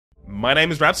my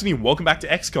name is Rhapsody and welcome back to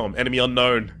XCOM, Enemy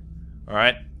Unknown.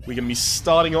 Alright, we're gonna be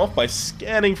starting off by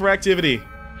scanning for activity.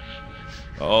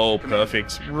 Oh,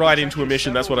 perfect. Right into a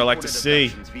mission, that's what I like to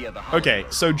see. Okay,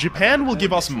 so Japan will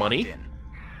give us money.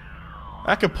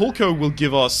 Acapulco will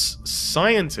give us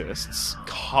scientists.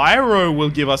 Cairo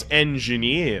will give us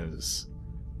engineers.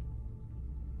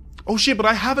 Oh shit, but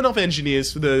I have enough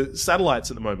engineers for the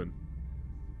satellites at the moment.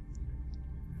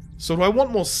 So do I want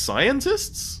more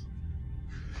scientists?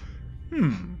 Or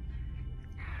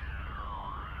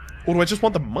do I just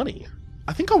want the money?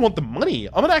 I think I want the money.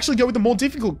 I'm gonna actually go with the more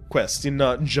difficult quest in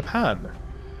Japan.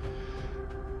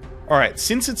 Alright,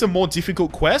 since it's a more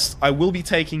difficult quest, I will be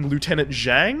taking Lieutenant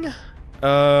Zhang,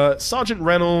 Sergeant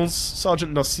Reynolds,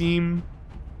 Sergeant Nassim,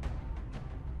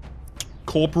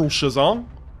 Corporal Shazam.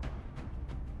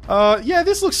 Yeah,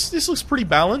 this looks pretty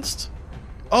balanced.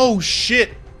 Oh shit!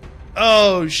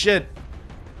 Oh shit!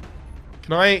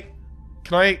 Can I?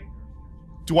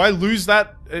 Do I lose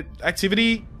that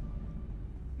activity?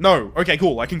 No. Okay,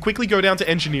 cool. I can quickly go down to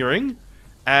engineering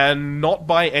and not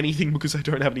buy anything because I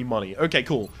don't have any money. Okay,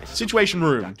 cool. Situation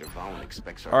room.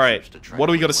 Alright, what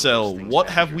do we got to sell? What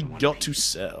have we got to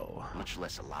sell? Much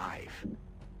less alive.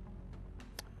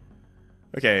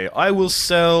 Okay, I will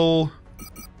sell...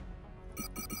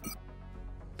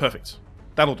 Perfect.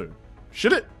 That'll do.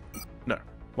 Should it? No.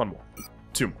 One more.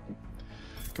 Two more.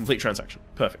 Complete transaction.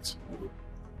 Perfect.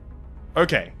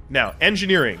 Okay, now,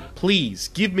 engineering. Please,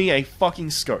 give me a fucking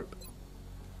scope.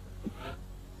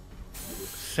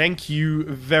 Thank you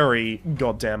very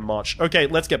goddamn much. Okay,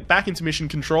 let's get back into mission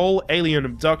control. Alien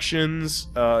abductions.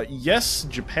 Yes,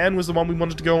 Japan was the one we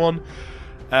wanted to go on.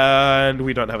 And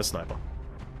we don't have a sniper.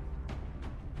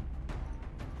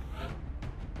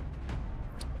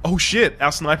 Oh shit,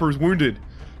 our sniper is wounded.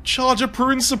 Charge a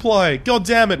prune supply! God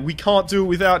damn it, we can't do it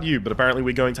without you, but apparently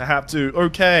we're going to have to.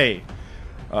 Okay.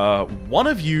 One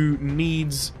of you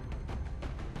needs...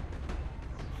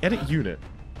 Edit unit.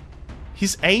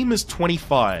 His aim is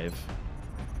 25.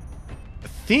 I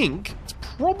think it's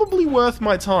probably worth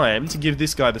my time to give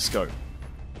this guy the scope.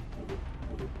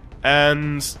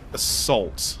 And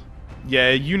assault.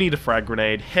 Yeah, you need a frag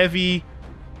grenade. Heavy.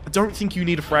 I don't think you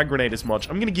need a frag grenade as much.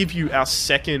 I'm going to give you our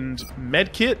second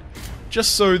med kit,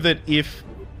 just so that if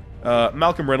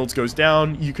Malcolm Reynolds goes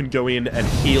down, you can go in and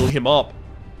heal him up.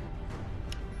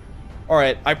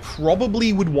 Alright, I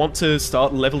probably would want to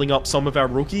start leveling up some of our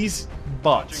rookies,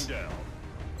 but...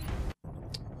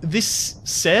 This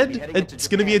said, it's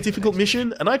going to be a difficult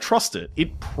mission, and I trust it.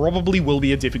 It probably will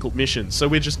be a difficult mission, so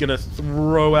we're just going to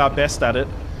throw our best at it.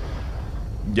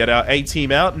 Get our A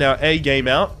team out and our A game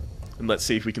out, and let's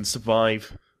see if we can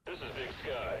survive. This is Big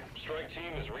Sky. Strike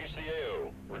team has reached the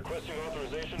AO. Requesting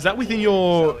authorization. Is that within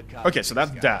your... Okay, so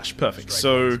that's dash. Perfect.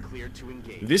 So,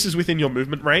 this is within your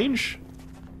movement range.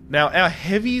 Now, our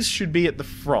heavies should be at the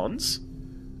front,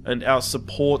 and our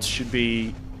supports should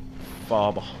be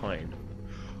far behind.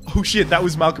 Oh shit, that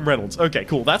was Malcolm Reynolds. Okay,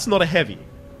 cool. That's not a heavy.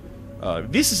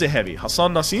 This is a heavy.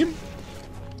 Hassan Nassim.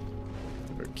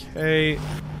 Okay.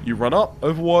 You run up.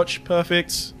 Overwatch.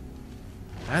 Perfect.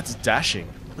 That's dashing.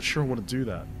 I'm not sure I want to do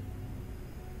that.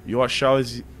 You are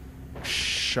Shaoji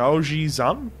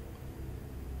Zhang?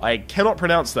 I cannot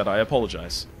pronounce that. I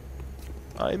apologize.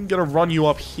 I'm gonna run you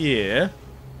up here.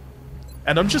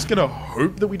 And I'm just gonna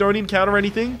hope that we don't encounter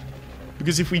anything.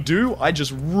 Because if we do, I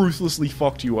just ruthlessly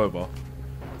fucked you over.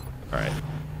 Alright.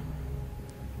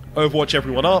 Overwatch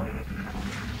everyone up.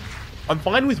 I'm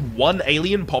fine with one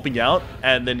alien popping out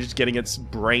and then just getting its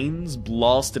brains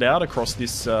blasted out across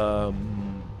this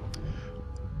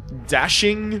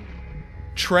dashing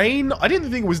train. I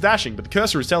didn't think it was dashing, but the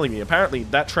cursor is telling me apparently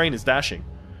that train is dashing.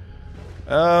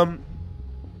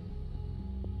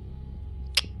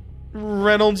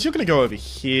 Reynolds, you're gonna go over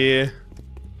here.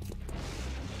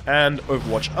 And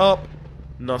Overwatch up.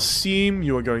 Nassim,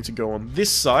 you are going to go on this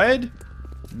side.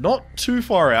 Not too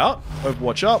far out.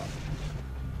 Overwatch up.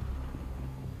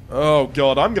 Oh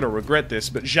god, I'm gonna regret this,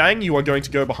 but Zhang, you are going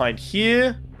to go behind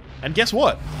here. And guess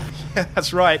what? Yeah,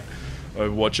 that's right.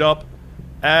 Overwatch up.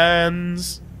 And...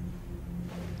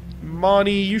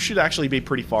 Marnie, you should actually be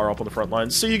pretty far up on the front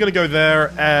lines. So you're gonna go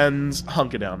there and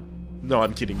hunker down. No,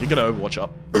 I'm kidding. You're gonna Overwatch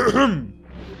up.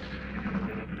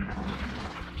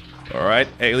 Alright,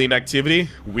 alien activity.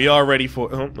 We are ready for...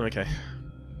 Oh, okay.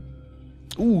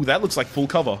 Ooh, that looks like full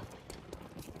cover.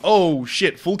 Oh,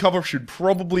 shit. Full cover should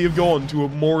probably have gone to a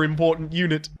more important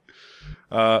unit.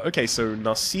 Okay, so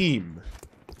Nassim.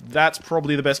 That's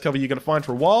probably the best cover you're gonna find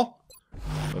for a while.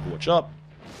 Overwatch up.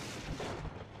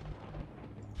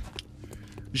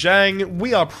 Zhang,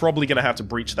 we are probably gonna have to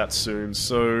breach that soon,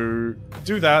 so...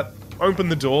 Do that. Open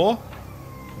the door.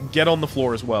 get on the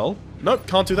floor as well. Nope,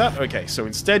 can't do that. Okay, so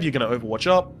instead you're gonna Overwatch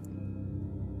up.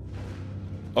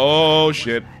 Oh,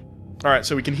 shit. Alright,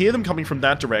 so we can hear them coming from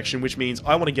that direction, which means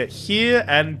I want to get here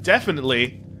and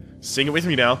definitely... Sing it with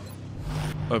me now.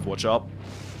 Overwatch up.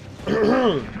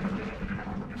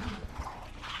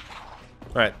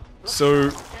 Alright,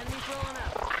 so...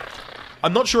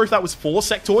 I'm not sure if that was 4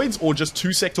 sectoids or just 2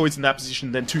 sectoids in that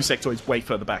position, then 2 sectoids way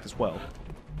further back as well.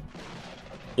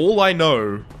 All I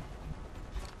know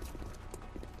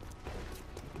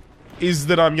is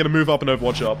that I'm gonna move up and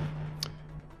Overwatch up.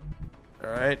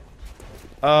 Alright.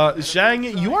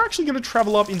 Zhang, you are actually gonna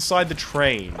travel up inside the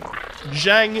train.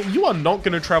 Zhang, you are not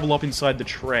gonna travel up inside the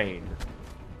train.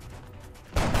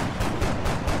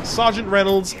 Sergeant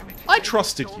Reynolds, I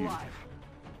trusted you.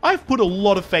 I've put a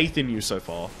lot of faith in you so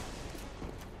far.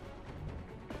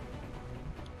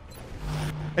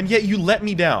 And yet you let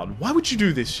me down. Why would you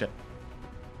do this,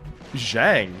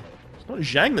 Zhang? It's not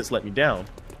Zhang that's let me down.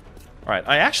 Alright,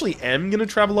 I actually am gonna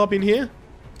travel up in here.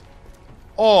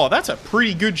 Oh, that's a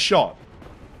pretty good shot.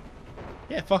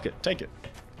 Yeah, fuck it. Take it.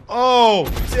 Oh,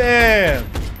 damn!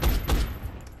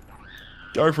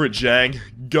 Go for it, Zhang.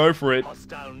 Go for it.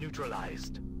 Hostile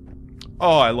neutralized.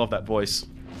 Oh, I love that voice.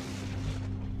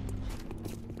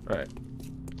 Alright.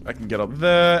 I can get up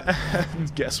there,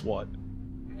 and guess what?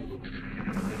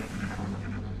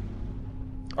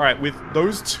 Alright, with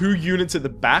those 2 units at the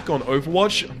back on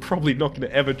Overwatch, I'm probably not going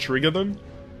to ever trigger them.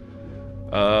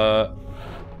 So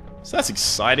that's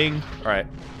exciting. Alright.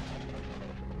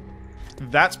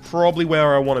 That's probably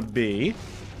where I want to be.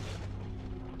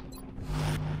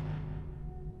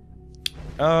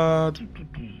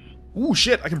 Ooh,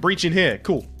 shit, I can breach in here.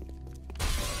 Cool.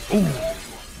 Ooh,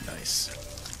 nice.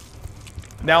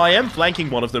 Now, I am flanking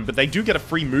one of them, but they do get a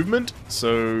free movement.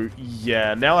 So,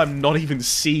 yeah, now I'm not even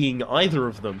seeing either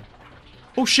of them.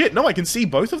 Oh, shit, no, I can see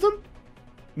both of them?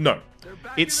 No.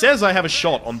 It says I have a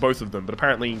shot on both of them, but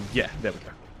apparently, yeah, there we go.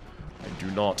 I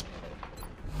do not.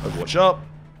 Overwatch up.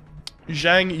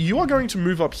 Zhang, you are going to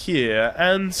move up here,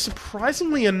 and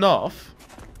surprisingly enough...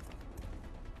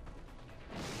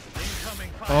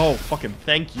 Oh, fucking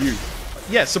thank you.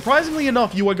 Yeah, surprisingly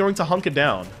enough, you are going to hunker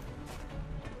down.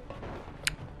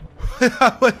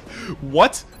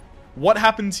 What? What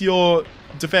happened to your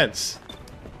defense?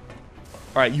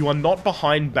 Alright, you are not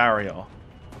behind barrier.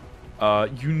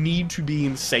 You need to be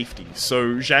in safety.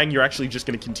 So, Zhang, you're actually just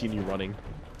going to continue running.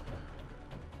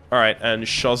 Alright, and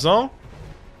Shazan?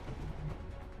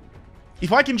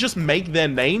 If I can just make their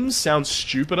names sound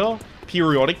stupider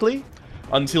periodically,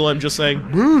 until I'm just saying,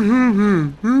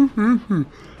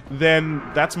 then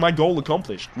that's my goal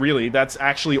accomplished. Really, that's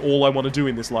actually all I want to do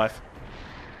in this life.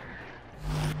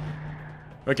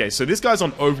 Okay, so this guy's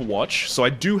on Overwatch, so I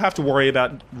do have to worry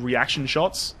about reaction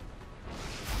shots.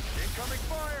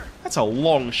 That's a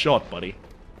long shot, buddy.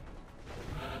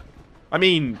 I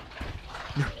mean,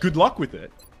 good luck with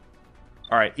it.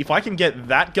 Alright, if I can get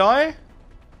that guy...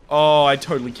 Oh, I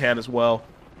totally can as well.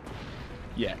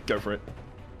 Yeah, go for it.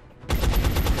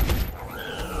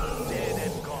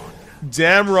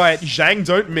 Damn right, Zhang,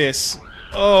 don't miss.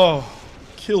 Oh,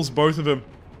 kills both of them.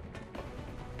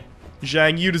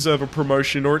 Zhang, you deserve a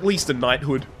promotion, or at least a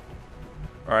knighthood.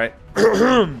 Alright.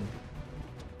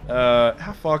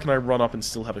 How far can I run up and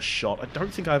still have a shot? I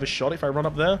don't think I have a shot if I run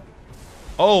up there.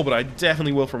 Oh, but I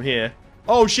definitely will from here.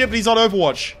 Oh shit, but he's on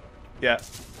Overwatch. Yeah,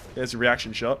 there's a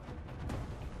reaction shot.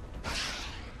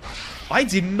 I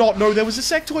did not know there was a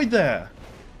sectoid there.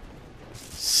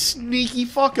 Sneaky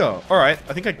fucker. Alright,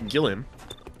 I think I can kill him.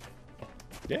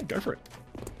 Yeah, go for it.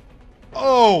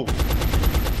 Oh!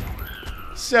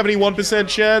 71%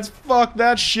 chance. Fuck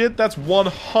that shit. That's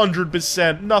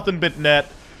 100%. Nothing but net.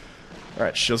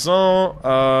 Alright,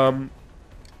 Shazam.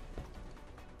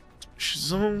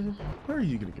 Shazam, where are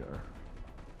you gonna go?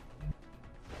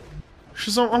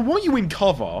 Shazam, I want you in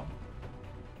cover.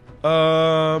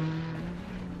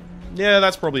 Yeah,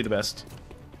 that's probably the best.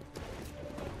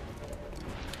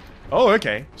 Oh,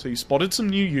 okay. So you spotted some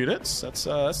new units.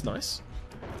 That's nice.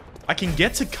 I can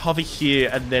get to cover here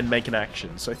and then make an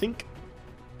action. So I think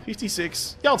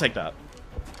 56. Yeah, I'll take that.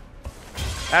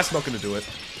 That's not gonna do it.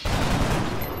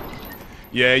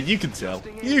 Yeah, you can tell.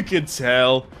 You can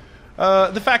tell.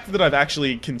 The fact that I've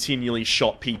actually continually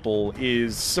shot people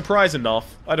is surprise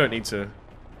enough. I don't need to...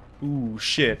 Ooh,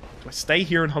 shit. Do I stay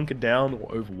here and hunker down or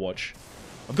Overwatch?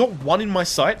 I've got one in my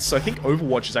sights, so I think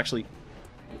Overwatch is actually...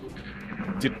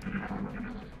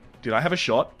 Did I have a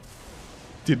shot?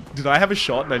 Did I have a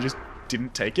shot and I just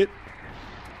didn't take it?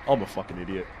 I'm a fucking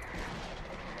idiot.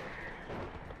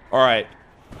 Alright.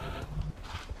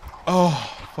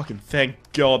 Oh, fucking thank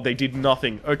God they did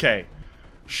nothing. Okay.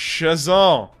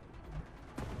 Shazam!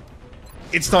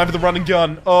 It's time for the run and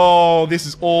gun. Oh, this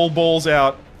is all balls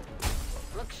out.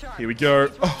 Here we go.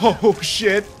 Oh,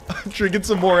 shit. I've triggered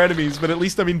some more enemies, but at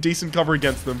least I'm in decent cover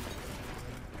against them.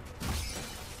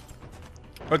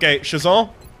 Okay,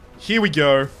 Shazam. Here we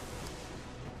go.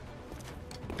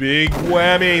 Big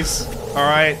whammies.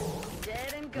 Alright.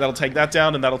 That'll take that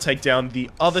down, and that'll take down the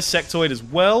other sectoid as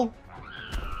well.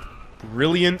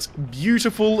 Brilliant,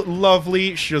 beautiful,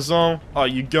 lovely Shazam. Are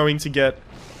you going to get...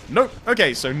 Nope.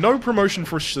 Okay, so no promotion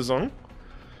for Shazam.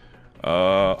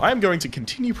 I am going to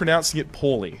continue pronouncing it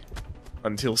poorly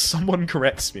until someone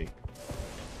corrects me.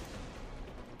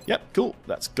 Yep, cool.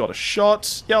 That's got a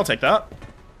shot. Yeah, I'll take that.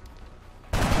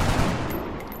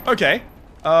 Okay.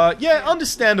 Yeah,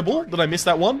 understandable that I missed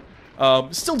that one.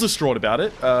 Still distraught about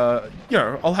it. You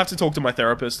know, I'll have to talk to my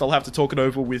therapist. I'll have to talk it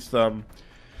over with,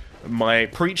 my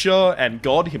preacher and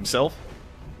God himself.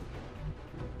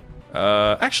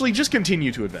 Actually, just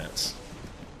continue to advance.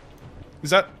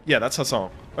 Is that... Yeah, that's Hassan.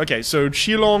 Okay, so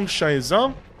Chilong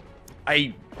Shaizang.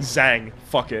 Zang.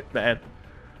 Fuck it, man.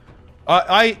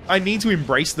 I need to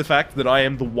embrace the fact that I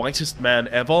am the whitest man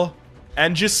ever.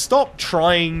 And just stop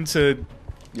trying to,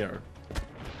 you know,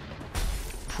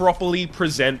 properly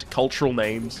present cultural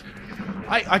names.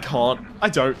 I can't. I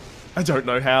don't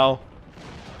know how.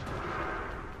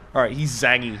 Alright, he's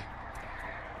Zangy.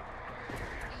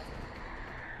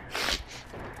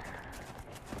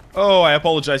 Oh, I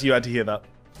apologize you had to hear that.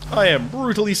 I am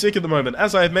brutally sick at the moment,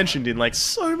 as I have mentioned in, like,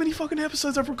 so many fucking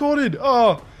episodes I've recorded.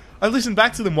 Oh, I listened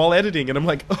back to them while editing, and I'm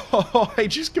like, oh, I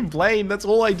just complain, that's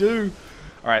all I do.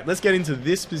 Alright, let's get into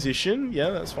this position. Yeah,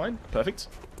 that's fine. Perfect.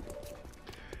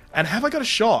 And have I got a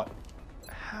shot?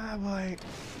 Have I...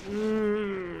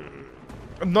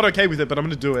 I'm not okay with it, but I'm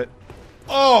gonna do it.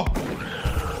 Oh!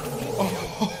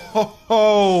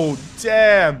 Oh,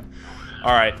 damn!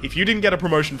 Alright, if you didn't get a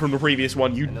promotion from the previous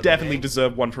one, you definitely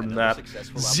deserve one from that.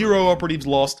 0 operatives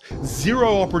lost,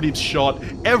 0 operatives shot,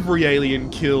 every alien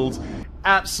killed.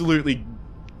 Absolutely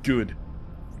good.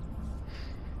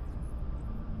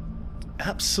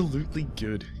 Absolutely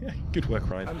good. Yeah, good work,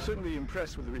 Ryan. I'm certainly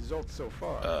impressed with the results so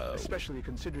far, especially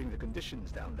considering the conditions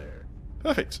down there.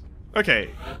 Perfect. Okay.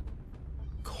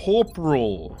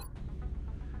 Corporal.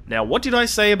 Now, what did I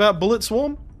say about Bullet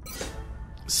Swarm?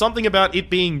 Something about it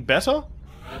being better?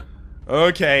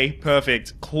 Okay,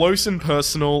 perfect. Close and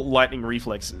personal lightning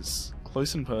reflexes.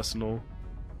 Close and personal.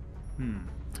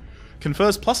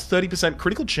 Confers plus 30%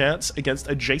 critical chance against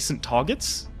adjacent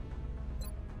targets.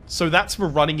 So that's for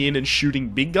running in and shooting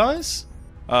big guys?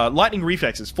 Lightning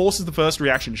reflexes. Forces the first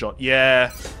reaction shot.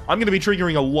 Yeah. I'm going to be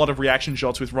triggering a lot of reaction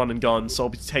shots with run and gun, so I'll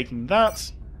be taking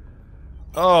that.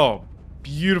 Oh,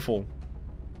 beautiful.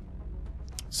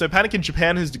 So Panic in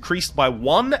Japan has decreased by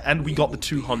 1, and we got the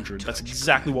 200. That's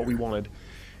exactly what we wanted.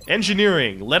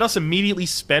 Engineering. Let us immediately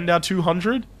spend our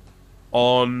 200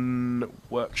 on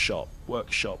workshop.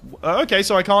 Workshop. Okay,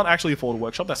 so I can't actually afford a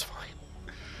workshop. That's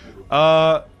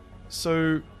fine.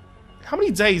 So how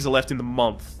many days are left in the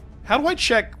month? How do I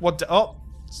check what... Oh,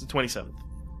 it's the 27th.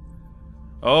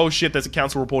 Oh shit, there's a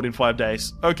council report in 5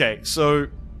 days. Okay, so...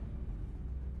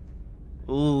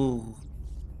 Ooh.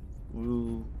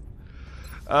 Ooh.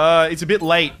 It's a bit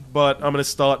late, but I'm gonna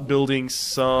start building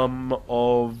some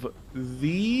of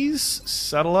these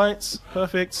satellites.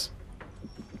 Perfect.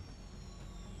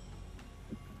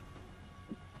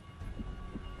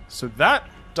 So that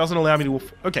doesn't allow me to...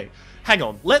 Okay, hang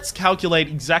on. Let's calculate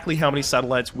exactly how many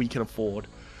satellites we can afford.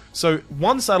 So,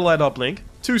 1 satellite uplink,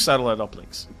 2 satellite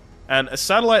uplinks. And a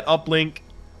satellite uplink...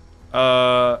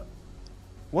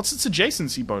 what's its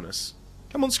adjacency bonus?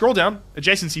 Come on, scroll down.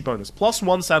 Adjacency bonus. Plus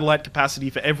 1 satellite capacity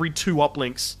for every 2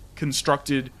 uplinks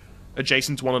constructed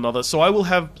adjacent to one another. So I will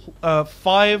have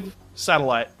 5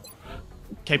 satellite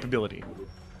capability.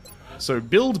 So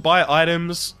build by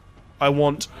items, I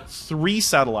want 3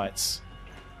 satellites.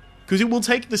 Because it will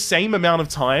take the same amount of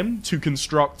time to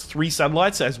construct 3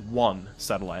 satellites as 1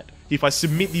 satellite. If I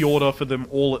submit the order for them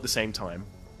all at the same time.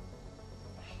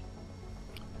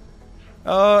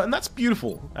 And that's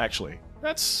beautiful, actually.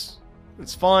 That's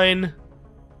fine.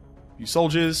 You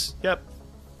soldiers, yep.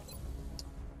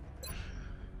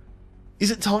 Is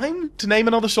it time to name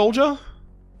another soldier?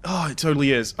 Oh, it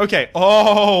totally is. Okay,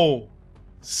 oh!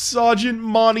 Sergeant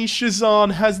Marnie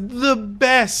Shazan has the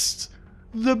best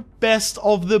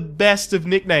of the best of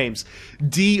nicknames.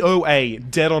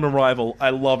 DOA, Dead on Arrival. I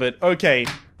love it. Okay,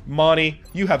 Marnie,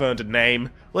 you have earned a name.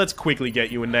 Let's quickly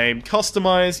get you a name.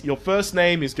 Customize. Your first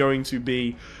name is going to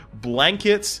be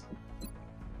Blanket.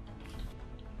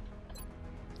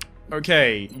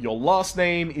 Okay, your last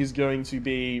name is going to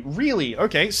be... Really?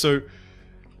 Okay, so...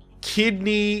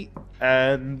 Kidney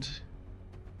and...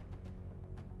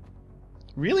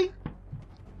 Really?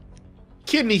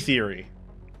 Kidney theory.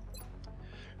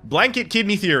 Blanket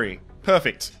kidney theory.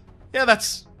 Perfect. Yeah,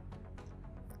 that's...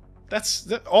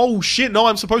 Oh, shit, no,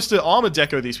 I'm supposed to armor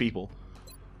deco these people.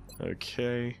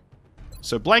 Okay.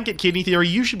 So, blanket kidney theory,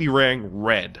 you should be wearing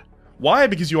red. Why?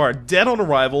 Because you are dead on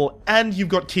arrival, and you've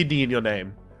got kidney in your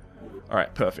name.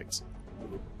 Alright, perfect.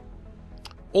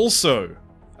 Also,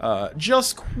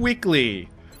 just quickly,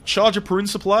 Charger Prune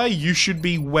Supply, you should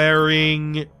be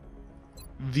wearing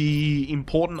the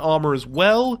important armor as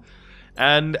well.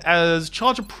 And as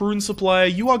Charger Prune Supply,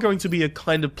 you are going to be a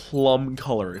kind of plum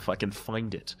color, if I can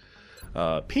find it.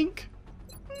 Pink?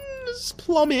 It's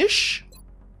plumish.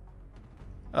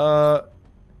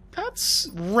 That's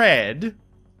red.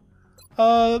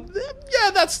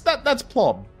 Yeah, that's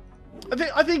plum.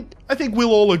 I think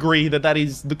we'll all agree that that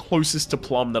is the closest to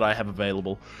plum that I have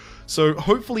available. So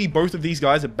hopefully both of these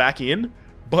guys are back in,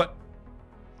 but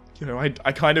you know, I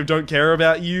kind of don't care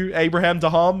about you, Abraham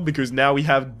Daham, because now we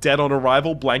have dead on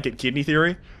arrival, blanket kidney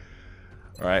theory.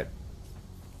 Alright.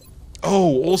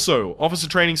 Oh, also, officer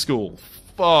training school.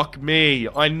 Fuck me,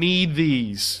 I need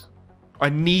these. I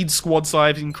need squad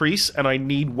size increase, and I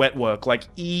need wet work, like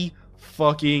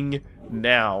fucking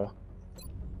now.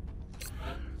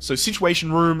 So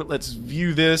situation room, let's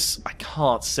view this. I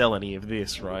can't sell any of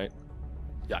this, right?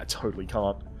 Yeah, I totally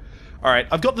can't. Alright,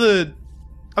 I've got the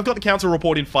council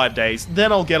report in 5 days,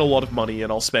 then I'll get a lot of money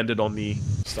and I'll spend it on the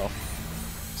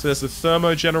stuff. So there's the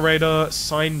thermo generator,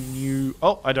 sign new...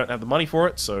 Oh, I don't have the money for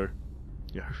it, so...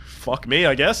 You know, fuck me,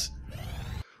 I guess.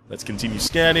 Let's continue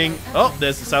scanning. Oh,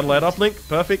 there's the satellite uplink.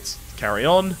 Perfect. Carry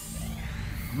on.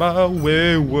 My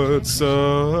wayward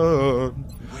son.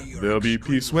 There'll be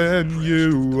peace when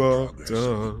you are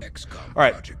done.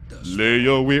 Alright. Lay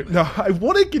your weird... No, I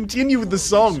want to continue with the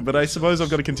song, but I suppose I've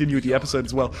got to continue with the episode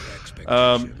as well.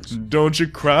 Don't you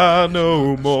cry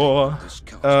no more.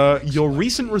 Your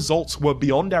recent results were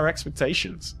beyond our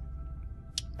expectations.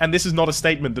 And this is not a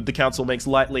statement that the council makes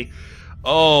lightly.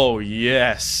 Oh,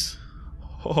 yes.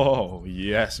 Oh,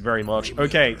 yes, very much.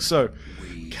 Okay, so,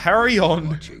 carry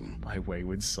on, my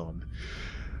wayward son.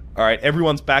 Alright,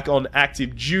 everyone's back on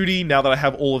active duty now that I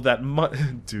have all of that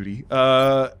duty.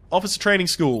 Officer training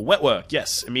school, wet work,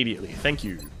 yes, immediately, thank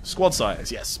you. Squad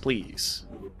size, yes, please.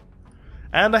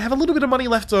 And I have a little bit of money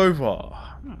left over.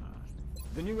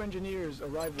 The new engineers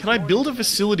arrived. Can I build a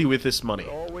facility with this money?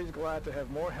 We're always glad to have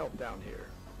more help down here.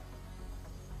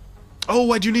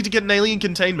 Oh, I do need to get an alien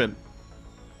containment.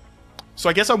 So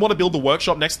I guess I want to build the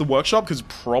workshop next to the workshop, because it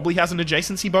probably has an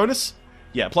adjacency bonus.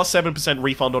 Yeah, plus 7%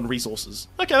 refund on resources.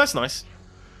 Okay, that's nice.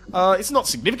 It's not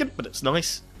significant, but it's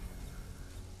nice.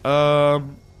 How?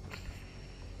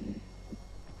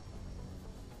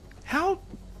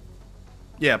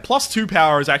 Yeah, plus 2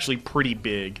 power is actually pretty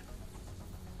big.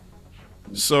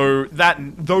 So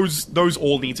those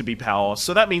all need to be power.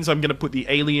 So that means I'm going to put the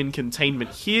alien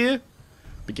containment here.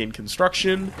 Begin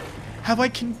construction. Have I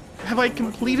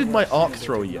completed my arc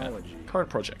thrower yet? Current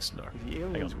projects, no.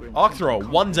 Hang on. Arc thrower,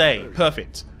 1 day,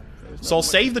 perfect. So I'll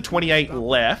save the 28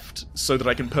 left so that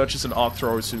I can purchase an arc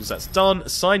thrower as soon as that's done.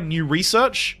 Assign new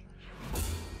research.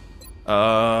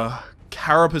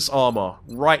 Carapace armor,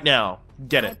 right now.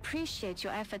 Get I it. appreciate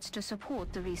your efforts to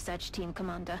support the research team,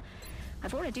 Commander.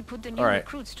 I've already put the new Alright.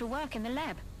 recruits to work in the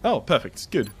lab. Oh,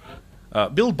 perfect, good.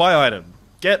 Build buy item.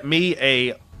 Get me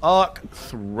a arc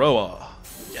thrower.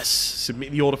 Yes,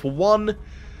 submit the order for 1.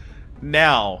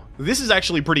 Now, this is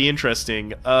actually pretty interesting.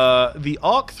 The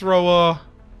arc thrower...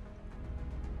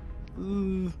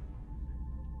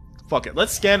 fuck it,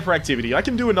 let's scan for activity. I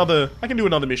can do another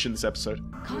mission this episode.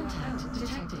 Contact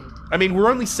detected. I mean, we're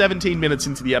only 17 minutes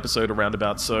into the episode around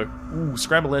about, so... Ooh,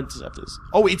 scramble interceptors.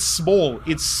 Oh, it's small.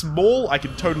 It's small, I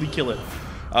can totally kill it.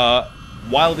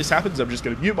 While this happens, I'm just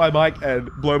gonna mute my mic and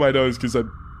blow my nose, because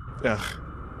I'm... Ugh.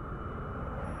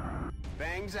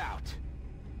 Bangs out.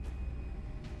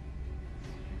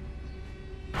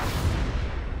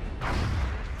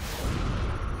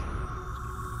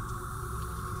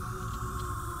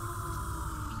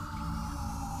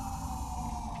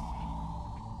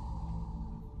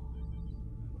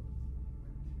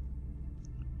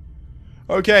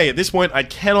 Okay, at this point, I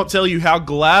cannot tell you how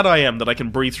glad I am that I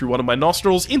can breathe through one of my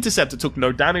nostrils. Interceptor took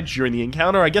no damage during the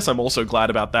encounter. I guess I'm also glad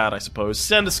about that, I suppose.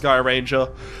 Send a Sky Ranger.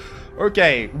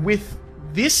 Okay, with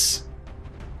this...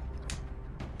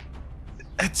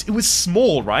 It was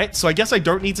small, right? So I guess I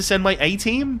don't need to send my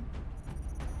A-team?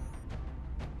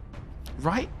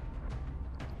 Right?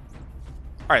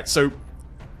 Alright, so...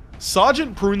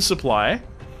 Sergeant Prune Supply...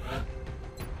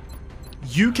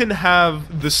 You can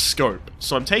have the scope.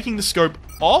 So I'm taking the scope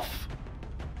off.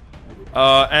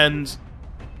 And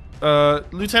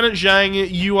Lieutenant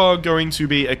Zhang, you are going to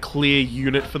be a clear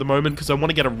unit for the moment because I want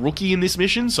to get a rookie in this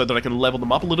mission so that I can level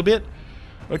them up a little bit.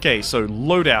 Okay, so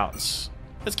loadouts.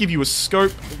 Let's give you a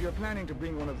scope. If you're planning to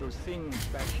bring one of those things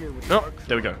back here with Oh,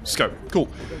 there we go. Scope. Cool.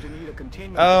 you're going to need a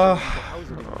containment facility to house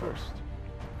it in first.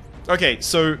 Okay,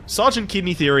 so Sergeant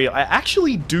Kidney Theory, I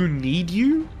actually do need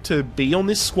you to be on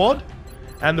this squad.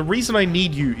 And the reason I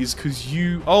need you is because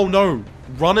you... Oh no,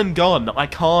 run and gun. I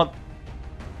can't...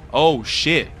 Oh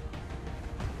shit.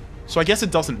 So I guess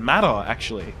it doesn't matter,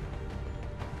 actually.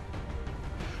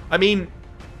 I mean...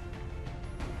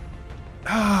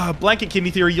 Blanket Kidney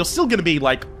Theory, you're still gonna be,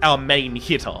 like, our main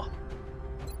hitter.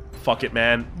 Fuck it,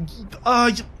 man.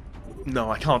 No,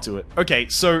 I can't do it. Okay,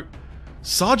 so...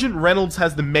 Sergeant Reynolds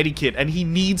has the medikit, and he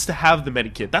needs to have the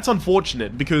medikit. That's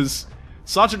unfortunate, because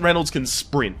Sergeant Reynolds can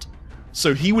sprint.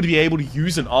 So he would be able to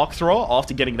use an arc thrower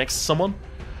after getting next to someone.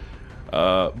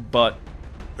 But...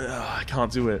 I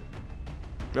can't do it.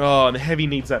 Oh, and Heavy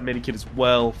needs that medikit as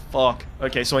well. Fuck.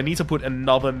 Okay, so I need to put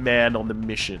another man on the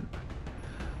mission.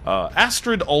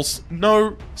 Astrid Olsen...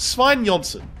 No, Svein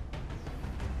Jonsson.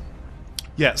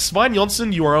 Yeah, Svein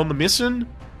Jonsson, you are on the mission.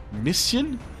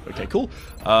 Mission? Okay, cool.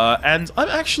 And I'm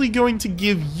actually going to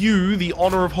give you the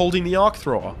honor of holding the arc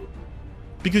thrower.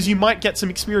 Because you might get some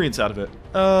experience out of it.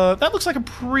 That looks like a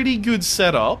pretty good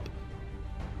setup.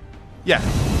 Yeah.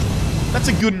 That's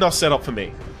a good enough setup for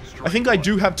me. I think I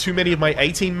do have too many of my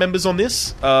 18 members on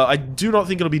this. I do not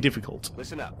think it'll be difficult.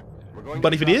 Listen up. We're going But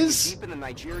to if it drop you is, deep in the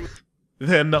Nigerian...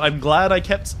 then I'm glad I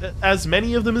kept as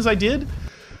many of them as I did.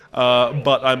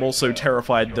 But I'm also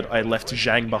terrified that I left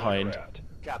Zhang behind.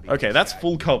 Okay, that's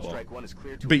full cover. Strike one is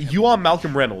clear to But you are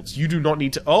Malcolm Reynolds. You do not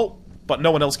need to... Oh, but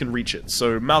no one else can reach it.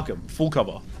 So, Malcolm, full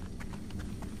cover.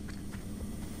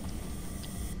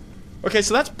 Okay,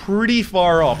 so that's pretty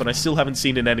far off, and I still haven't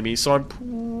seen an enemy, so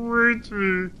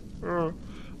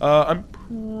I'm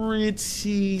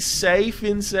pretty safe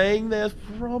in saying there's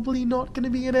probably not going to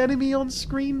be an enemy on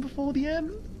screen before the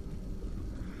end.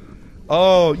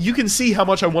 Oh, you can see how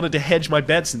much I wanted to hedge my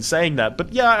bets in saying that,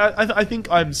 but yeah, I think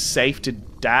I'm safe to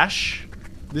dash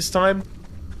this time.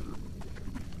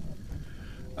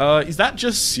 Is that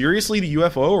just seriously the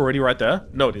UFO already right there?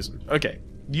 No, it isn't. Okay.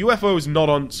 The UFO is not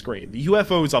on screen. The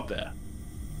UFO is up there.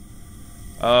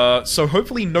 So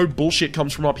hopefully no bullshit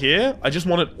comes from up here. I just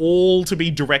want it all to be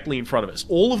directly in front of us.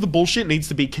 All of the bullshit needs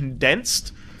to be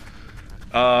condensed.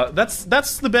 That's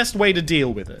the best way to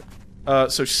deal with it.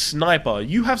 So Sniper,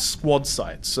 you have squad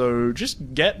sight, so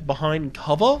just get behind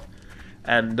cover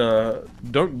and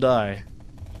don't die.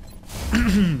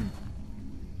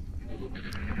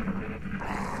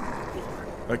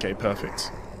 Okay,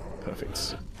 perfect.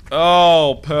 Perfect.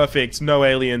 Oh, perfect. No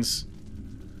aliens.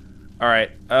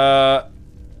 Alright, I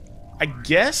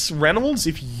guess, Reynolds,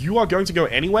 if you are going to go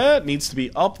anywhere, it needs to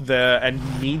be up there and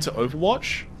you need to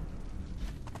overwatch.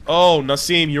 Oh,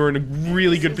 Nassim, you're in a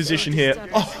really good position here.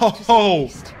 Oh,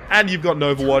 and you've got an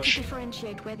overwatch.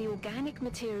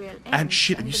 And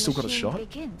shit, have you still got a shot?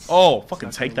 Oh, fucking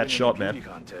take that shot, man.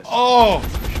 Oh,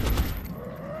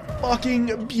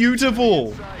 fucking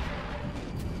beautiful.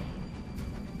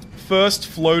 First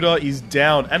floater is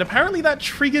down, and apparently that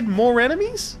triggered more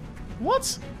enemies?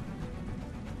 What?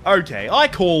 Okay, I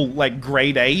call, like,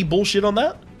 grade A bullshit on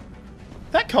that.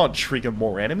 That can't trigger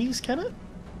more enemies, can it?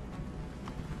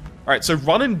 Alright, so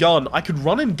run and gun. I could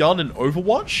run and gun and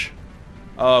Overwatch,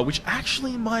 which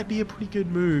actually might be a pretty good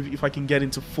move if I can get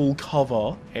into full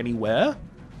cover anywhere.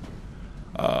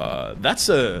 That's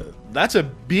a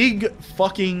big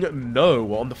fucking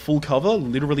no on the full cover,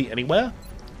 literally anywhere.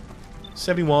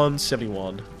 71,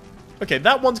 71. Okay,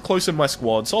 that one's closer to my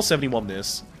squad, so I'll 71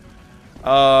 this.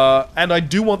 And I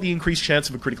do want the increased chance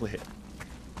of a critical hit.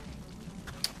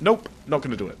 Nope, not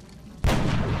gonna do it.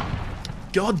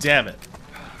 God damn it.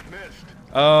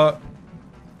 God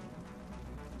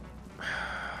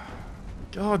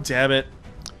damn it.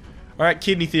 Alright,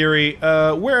 Kidney Theory.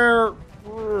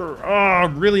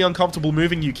 I'm really uncomfortable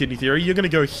moving you, Kidney Theory. You're gonna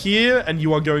go here, and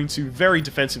you are going to very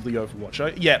defensively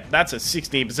Overwatch. Yeah, that's a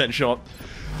 16% shot.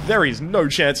 There is no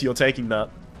chance you're taking that.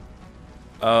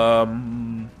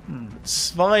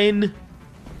 Svein,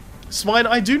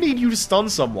 I do need you to stun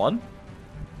someone.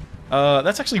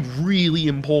 That's actually really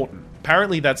important.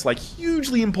 Apparently that's, like,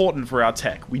 hugely important for our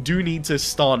tech. We do need to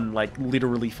stun, like,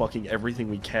 literally fucking everything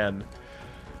we can.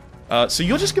 So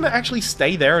you're just gonna actually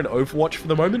stay there and Overwatch for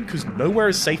the moment, because nowhere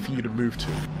is safe for you to move to.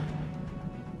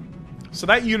 So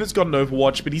that unit's got an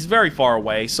Overwatch, but he's very far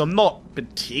away, so I'm not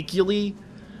particularly...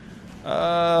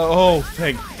 oh,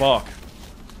 thank fuck.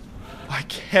 I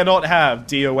cannot have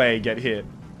DOA get hit.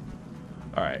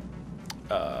 Alright.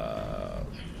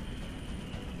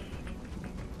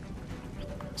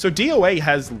 So DOA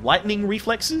has lightning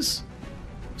reflexes.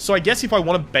 So I guess if I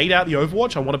want to bait out the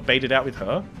Overwatch, I want to bait it out with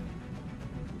her.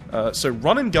 So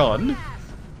run and gun.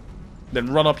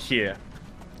 Then run up here.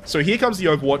 So here comes the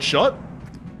Overwatch shot.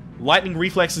 Lightning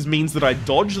reflexes means that I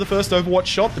dodge the first Overwatch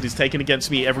shot that is taken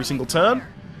against me every single turn.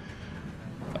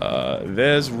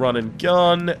 There's run and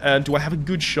gun. And do I have a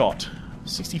good shot?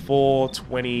 64,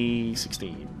 20,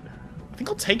 16. I think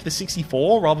I'll take the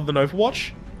 64 rather than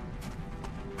Overwatch.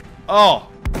 Oh.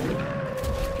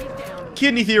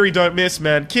 Kidney Theory don't miss,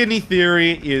 man. Kidney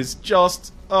Theory is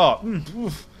just... Oh.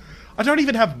 Oof. I don't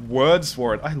even have words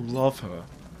for it. I love her.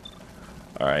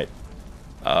 Alright.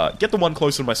 Get the one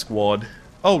closer to my squad.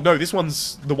 Oh, no, this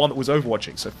one's the one that was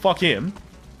overwatching, so fuck him.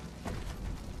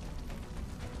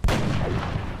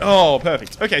 Oh,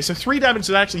 perfect. Okay, so 3 damage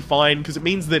is actually fine, because it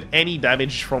means that any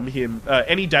damage from him,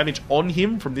 any damage on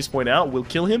him from this point out will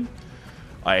kill him.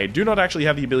 I do not actually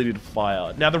have the ability to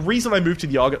fire. Now, the reason I moved to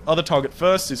the other target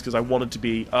first is because I wanted to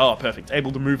be, oh, perfect,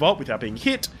 able to move up without being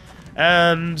hit,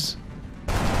 and...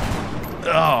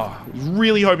 Oh,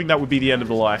 really hoping that would be the end of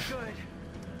the life.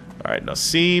 Alright,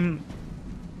 Nassim.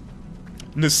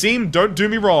 Nassim, don't do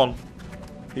me wrong.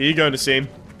 Here you go, Nassim.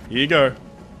 Here you go.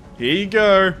 Here you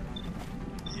go.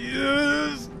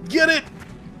 Yes! Get it!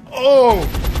 Oh!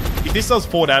 If this does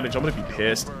 4 damage, I'm gonna be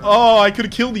pissed. Oh, I could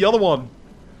have killed the other one.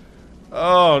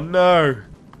 Oh, no.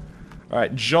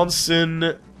 Alright,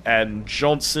 Johnson and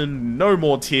Johnson. No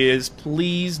more tears,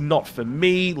 please. Not for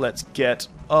me. Let's get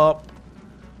up.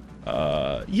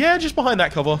 Yeah, just behind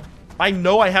that cover. I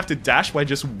know I have to dash by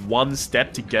just 1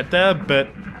 step to get there, but...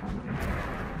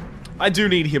 I do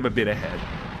need him a bit ahead.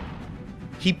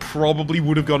 He probably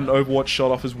would have got an Overwatch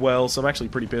shot off as well, so I'm actually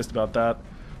pretty pissed about that.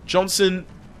 Johnson,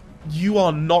 you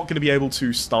are not going to be able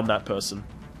to stun that person.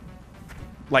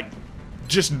 Like,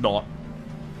 just not.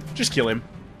 Just kill him.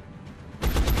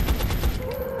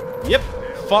 Yep.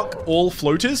 Fuck all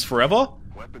floaters forever.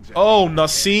 Oh,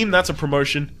 Nassim, that's a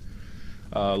promotion.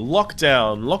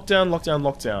 Lockdown, lockdown, lockdown,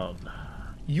 lockdown.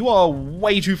 You are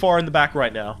way too far in the back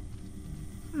right now.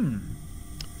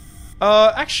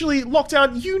 Actually,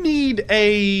 Lockdown, you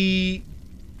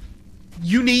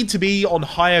need to be on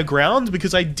higher ground,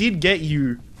 because I did get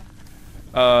you,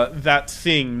 that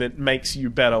thing that makes you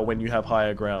better when you have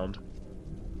higher ground.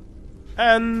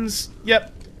 And,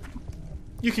 yep.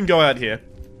 You can go out here.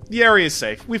 The area is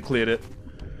safe. We've cleared it.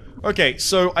 Okay,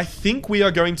 so I think we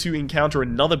are going to encounter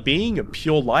another being, a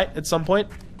pure light, at some point.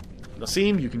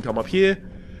 Nassim, you can come up here.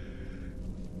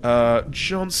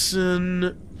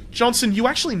 Johnson, you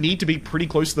actually need to be pretty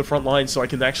close to the front line so I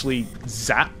can actually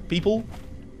zap people.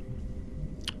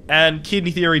 And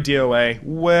Kidney Theory DOA,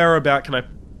 where about can I...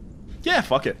 Yeah,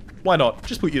 fuck it. Why not?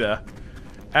 Just put you there.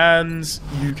 And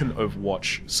you can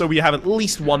overwatch. So we have at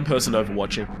least 1 person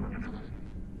overwatching.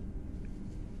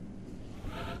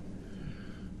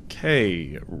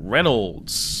 Okay,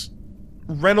 Reynolds.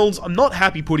 Reynolds, I'm not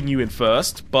happy putting you in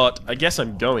first, but I guess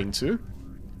I'm going to.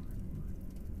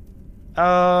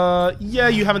 Yeah,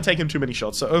 you haven't taken too many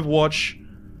shots, so Overwatch.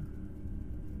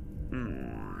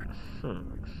 I'm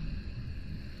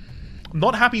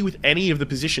not happy with any of the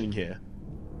positioning here.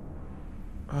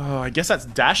 I guess that's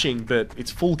dashing, but it's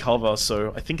full cover,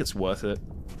 so I think it's worth it.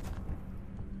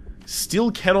 Still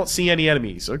cannot see any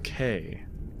enemies, okay.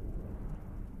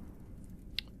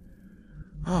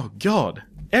 Oh god,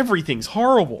 everything's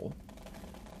horrible.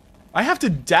 I have to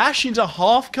dash into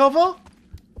half cover?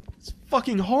 It's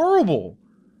fucking horrible.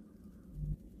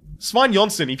 Svein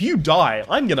Jonsson, if you die,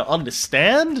 I'm gonna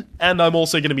understand, and I'm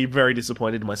also gonna be very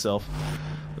disappointed in myself.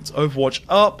 Let's Overwatch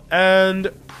up,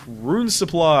 and Prune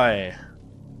Supply.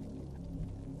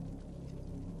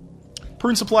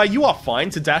 Prune Supply, you are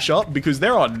fine to dash up, because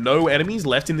there are no enemies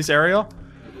left in this area.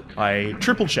 I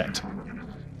triple checked.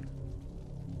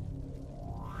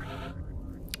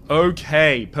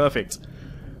 Okay, perfect.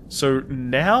 So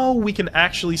now we can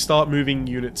actually start moving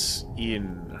units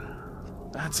in.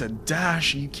 That's a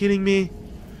dash, are you kidding me?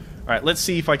 Alright, let's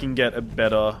see if I can get a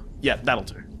better... Yeah, that'll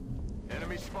do.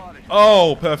 Enemy spotted.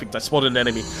 Oh, perfect, I spotted an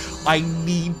enemy. I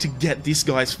need to get this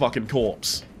guy's fucking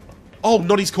corpse. Oh,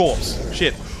 not his corpse.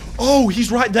 Shit. Oh, he's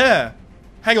right there.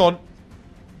 Hang on.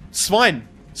 Svein.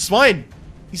 Svein.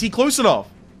 Is he close enough?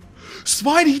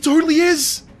 Svein, he totally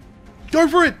is. Go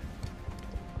for it.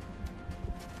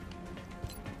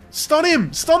 Stun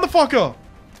him! Stun the fucker!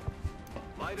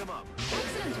 Light him up.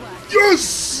 Excellent work.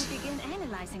 Yes! We'll begin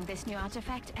analyzing this new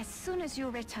artifact as soon as you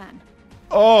return.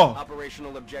 Oh!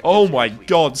 Operational objective. Oh my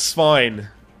god, Svein.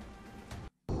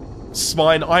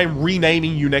 Svein, I'm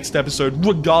renaming you next episode,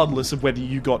 regardless of whether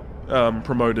you got,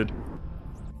 promoted.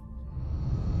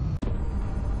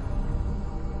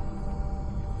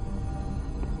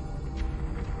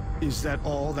 Is that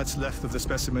all that's left of the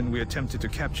specimen we attempted to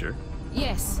capture?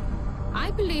 Yes. I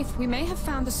believe we may have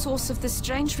found the source of the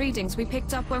strange readings we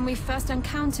picked up when we first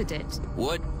encountered it.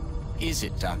 What is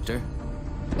it, Doctor?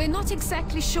 We're not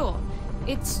exactly sure.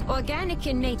 It's organic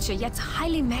in nature, yet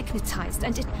highly magnetized,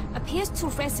 and it appears to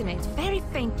resonate very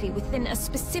faintly within a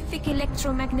specific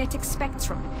electromagnetic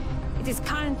spectrum. It is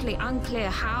currently unclear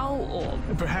how or...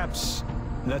 Perhaps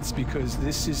that's because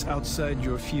this is outside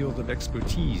your field of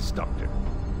expertise, Doctor.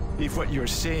 If what you're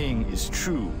saying is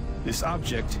true, this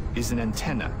object is an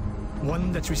antenna,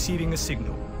 one that's receiving a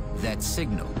signal. That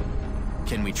signal.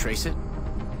 Can we trace it?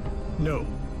 No,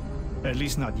 at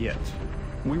least not yet.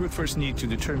 We would first need to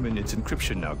determine its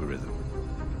encryption algorithm.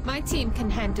 My team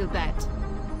can handle that.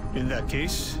 In that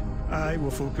case, I will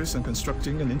focus on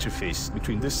constructing an interface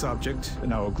between this object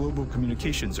and our global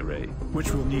communications array,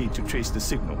 which we'll need to trace the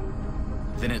signal.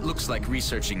 Then it looks like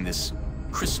researching this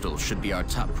crystal should be our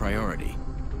top priority.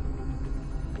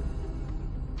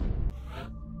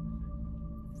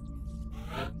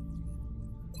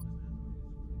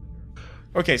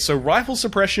 Okay, so rifle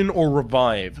suppression or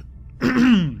revive.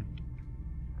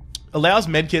 Allows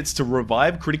medkits to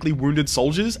revive critically wounded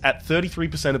soldiers at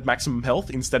 33% of maximum health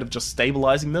instead of just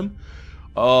stabilizing them.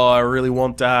 Oh, I really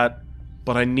want that.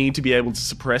 But I need to be able to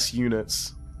suppress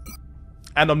units.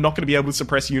 And I'm not going to be able to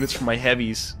suppress units from my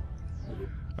heavies.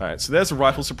 Alright, so there's a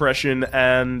rifle suppression,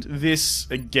 and this,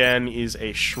 again, is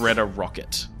a shredder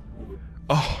rocket.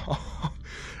 Oh,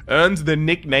 earned the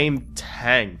nickname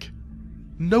Tank.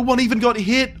 No one even got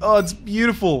hit! Oh, it's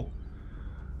beautiful.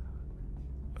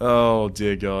 Oh,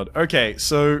 dear God. Okay,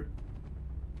 so...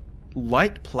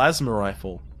 Light plasma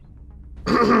rifle.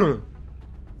 I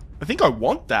think I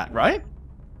want that, right?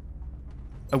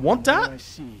 I want The more that? I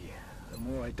see, the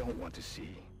more I don't want to see.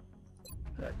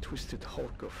 That twisted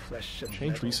hulk of flesh and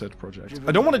Change metal, research project. driven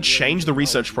I don't want by to change the alien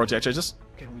research technology. project, I just...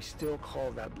 Can we still call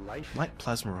that life? Light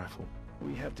plasma rifle.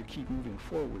 We have to keep moving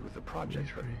forward with the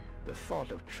project, but the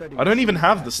thought of treading I don't even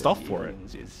have the path of stuff for it.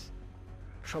 aliens is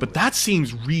But that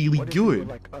seems really What if they were good.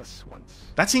 like us once?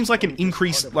 That seems like an Only just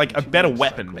increased, part of like a the better continuum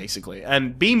weapon, cycle. basically.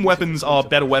 And beam weapons are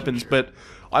better weapons, but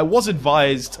I was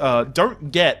advised,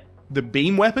 don't get the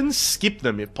beam weapons, skip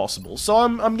them if possible. So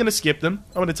I'm gonna skip them.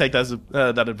 I'm gonna take that as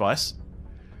that advice.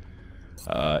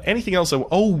 Anything else?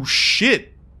 Oh,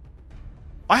 shit!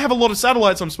 I have a lot of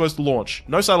satellites I'm supposed to launch.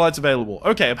 No satellites available.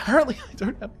 Okay, apparently I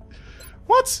don't have...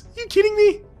 What? Are you kidding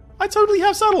me? I totally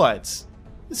have satellites.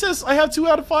 It says I have 2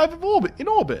 out of 5 of in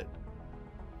orbit.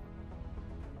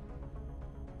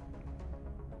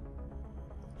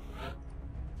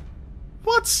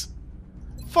 What?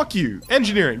 Fuck you.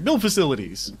 Engineering. Build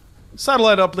facilities.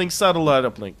 Satellite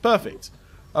uplink. Perfect.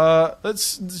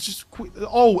 Let's just...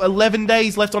 Oh, 11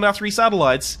 days left on our 3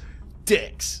 satellites.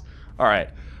 Dicks. Alright.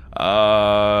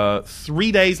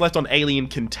 3 days left on alien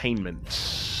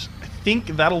containment. I think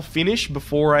that'll finish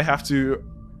before I have to...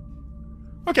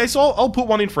 Okay, so I'll put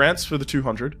one in France for the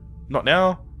 200. Not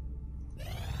now.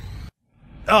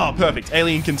 Oh, perfect.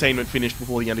 Alien containment finished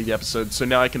before the end of the episode, so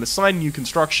now I can assign new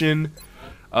construction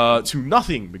to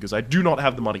nothing, because I do not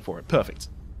have the money for it. Perfect.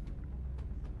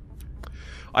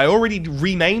 I already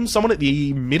renamed someone at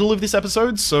the middle of this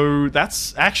episode, so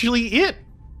that's actually it.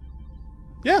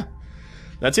 Yeah.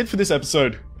 That's it for this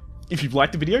episode. If you've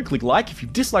liked the video, click like. If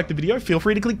you've disliked the video, feel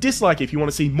free to click dislike. If you want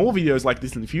to see more videos like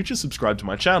this in the future, subscribe to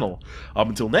my channel. Up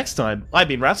until next time, I've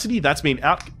been Rhapsody, that's been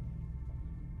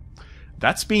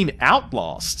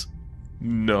Outlast.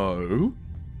 No.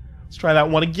 Let's try that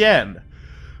one again.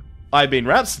 I've been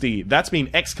Rhapsody, that's been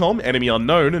XCOM, Enemy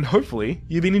Unknown, and hopefully,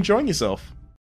 you've been enjoying yourself.